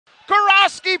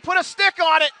Gorosky put a stick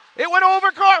on it. It went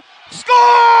over score!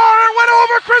 It went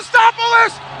over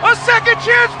Christopoulos! A second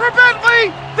chance for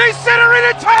Bentley! They center it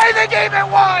and tie the game at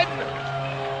 1!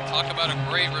 Talk about a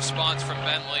great response from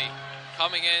Bentley.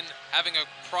 Coming in, having a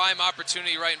prime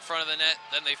opportunity right in front of the net,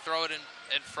 then they throw it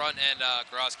in front and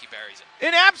Gorosky buries it.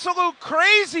 An absolute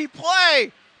crazy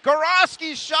play.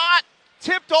 Gorosky's shot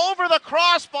tipped over the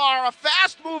crossbar, a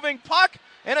fast-moving puck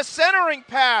and a centering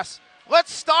pass.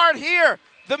 Let's start here.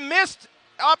 The missed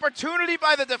opportunity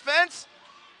by the defense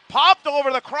popped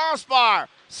over the crossbar.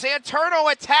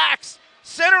 Santurno attacks,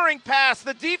 centering pass.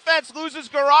 The defense loses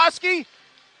Gorosky,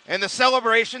 and the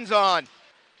celebration's on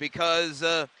because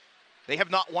they have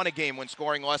not won a game when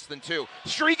scoring less than 2.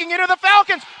 Streaking into the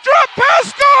Falcons. Drop pass,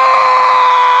 score!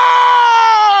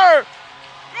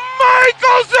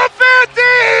 Michael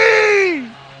Zafanti!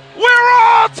 We're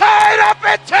all tied up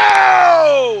at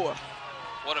 2!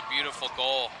 What a beautiful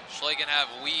goal.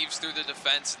 Schlegenhav weaves through the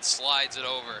defense and slides it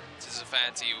over to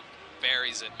Zafanti, who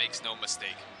buries it, makes no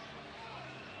mistake.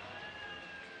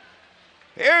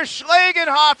 Here's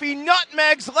Schlegenhoff. He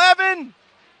nutmegs Levin.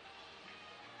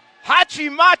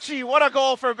 Hachimachi, what a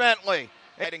goal for Bentley.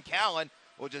 And Callan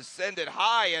will just send it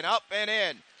high and up and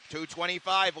in.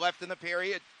 2:25 left in the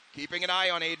period. Keeping an eye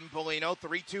on Aiden Polino.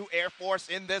 3-2 Air Force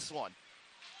in this one.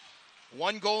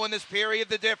 1 goal in this period,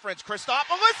 the difference.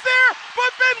 Christopoulos there,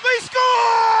 but Bentley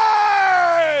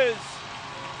scores!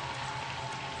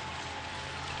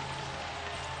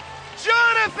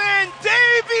 Jonathan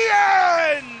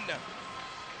Davian!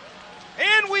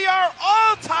 And we are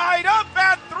all tied up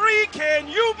at 3. Can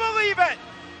you believe it?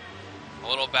 A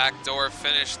little backdoor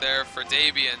finish there for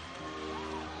Dabian.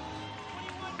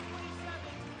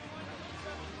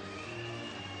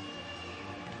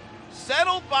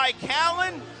 Settled by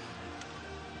Callan.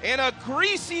 And a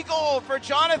greasy goal for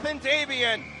Jonathan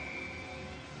Dabian.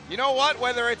 You know what?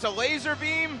 Whether it's a laser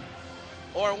beam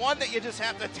or one that you just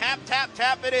have to tap, tap,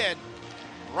 tap it in.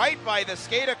 Right by the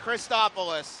skate of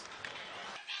Christopoulos.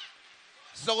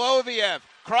 Soloviev,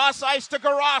 cross ice to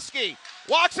Gorosky.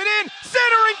 Walks it in,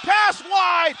 centering pass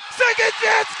wide. Second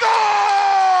chance,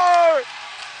 score!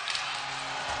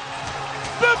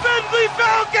 The Bentley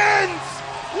Falcons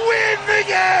win the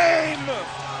game!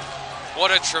 What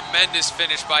a tremendous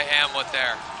finish by Hamlet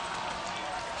there.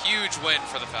 Huge win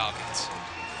for the Falcons.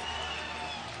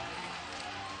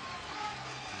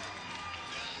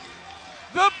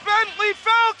 The Bentley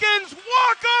Falcons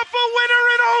walk off a winner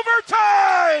in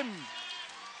overtime!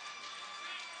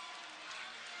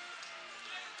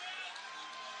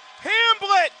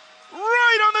 Hamlet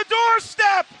right on the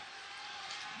doorstep!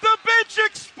 The bench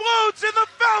explodes and the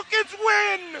Falcons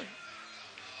win!